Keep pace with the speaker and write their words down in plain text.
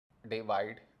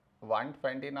divide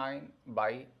 129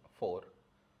 by 4.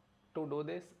 To do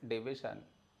this division,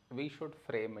 we should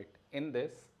frame it in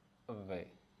this way.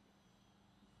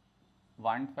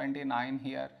 129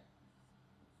 here,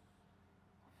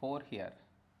 4 here.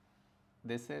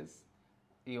 This is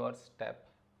your step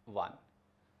 1.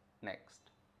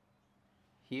 Next,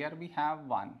 here we have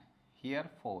 1, here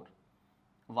 4.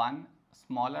 1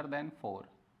 smaller than 4.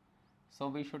 So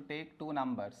we should take two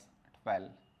numbers, 12.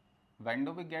 When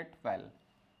do we get 12?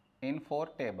 In 4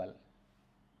 table.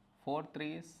 4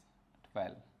 3s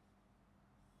 12.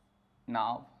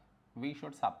 Now we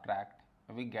should subtract,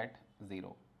 we get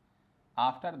 0.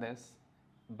 After this,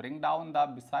 bring down the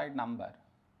beside number.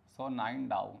 So 9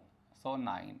 down, so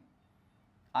 9.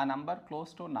 A number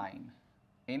close to 9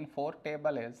 in 4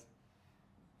 table is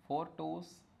 4 2s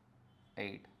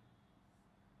 8.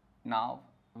 Now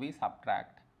we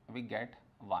subtract, we get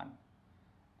 1.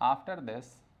 After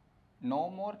this, no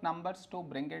more numbers to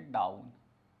bring it down.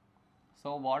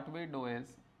 So what we do is,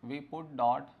 we put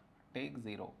dot, take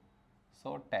 0.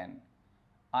 So 10.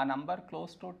 A number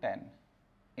close to 10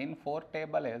 in 4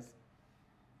 table is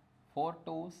 4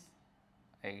 2s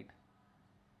 8.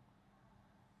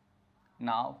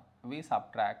 Now we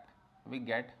subtract, we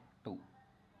get 2.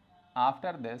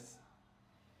 After this,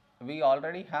 we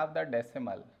already have the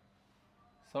decimal.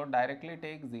 So directly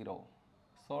take 0.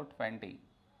 So 20.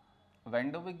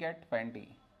 When do we get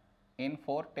 20? In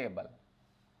 4 table.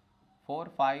 4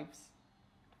 5s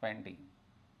 20.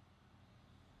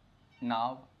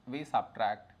 Now we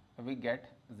subtract, we get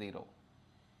 0.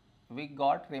 We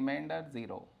got remainder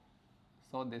 0.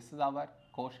 So this is our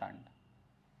quotient.